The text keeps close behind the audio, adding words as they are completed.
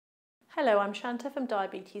Hello, I'm Shanta from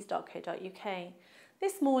Diabetes.co.uk.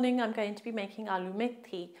 This morning I'm going to be making Aloo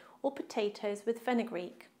Methi, or potatoes with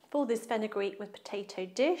fenugreek. For this fenugreek with potato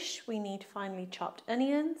dish, we need finely chopped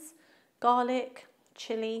onions, garlic,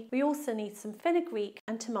 chilli. We also need some fenugreek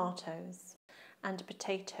and tomatoes, and a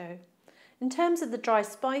potato. In terms of the dry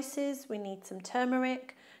spices, we need some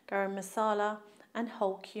turmeric, garam masala and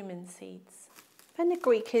whole cumin seeds.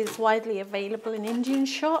 Fenugreek is widely available in Indian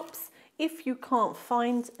shops. If you can't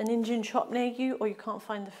find an Indian shop near you, or you can't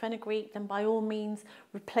find the fenugreek, then by all means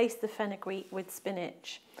replace the fenugreek with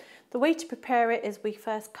spinach. The way to prepare it is we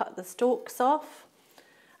first cut the stalks off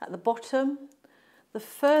at the bottom. The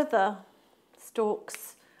further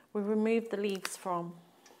stalks we remove the leaves from,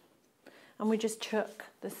 and we just chuck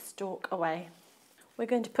the stalk away. We're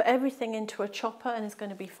going to put everything into a chopper and it's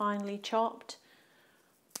going to be finely chopped,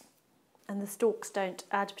 and the stalks don't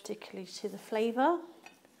add particularly to the flavour.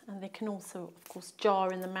 And they can also, of course,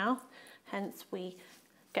 jar in the mouth, hence we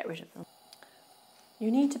get rid of them.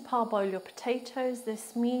 You need to parboil your potatoes.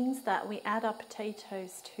 This means that we add our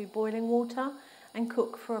potatoes to boiling water and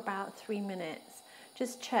cook for about 3 minutes.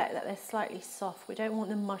 Just check that they're slightly soft. We don't want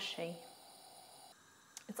them mushy.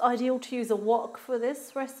 It's ideal to use a wok for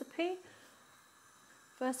this recipe.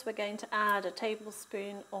 First, we're going to add a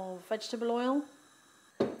tablespoon of vegetable oil.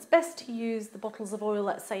 It's best to use the bottles of oil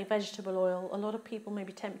that say vegetable oil. A lot of people may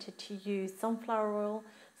be tempted to use sunflower oil.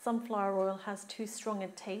 Sunflower oil has too strong a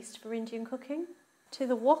taste for Indian cooking. To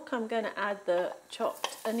the wok, I'm going to add the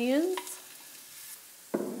chopped onions,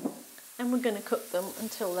 and we're going to cook them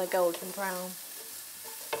until they're golden brown.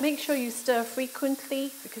 Make sure you stir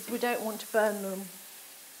frequently because we don't want to burn them.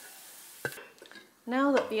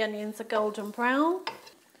 Now that the onions are golden brown,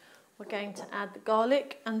 we're going to add the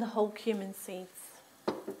garlic and the whole cumin seeds.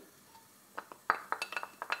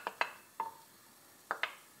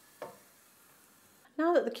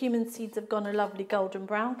 Now that the cumin seeds have gone a lovely golden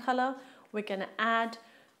brown colour, we're going to add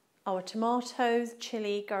our tomatoes,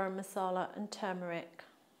 chilli, garam masala and turmeric.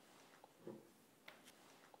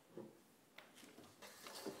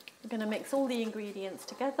 We're going to mix all the ingredients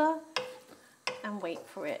together and wait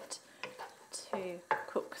for it to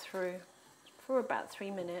cook through for about 3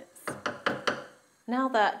 minutes. Now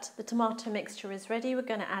that the tomato mixture is ready, we're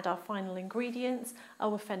going to add our final ingredients,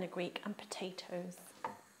 our fenugreek and potatoes.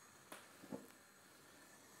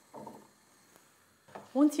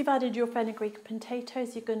 Once you've added your fenugreek and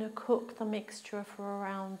potatoes, you're going to cook the mixture for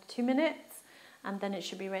around 2 minutes and then it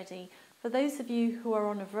should be ready. For those of you who are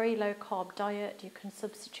on a very low carb diet, you can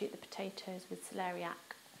substitute the potatoes with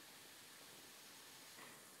celeriac.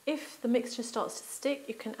 If the mixture starts to stick,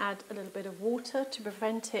 you can add a little bit of water to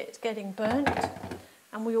prevent it getting burnt,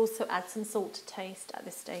 and we also add some salt to taste at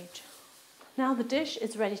this stage. Now the dish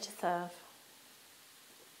is ready to serve.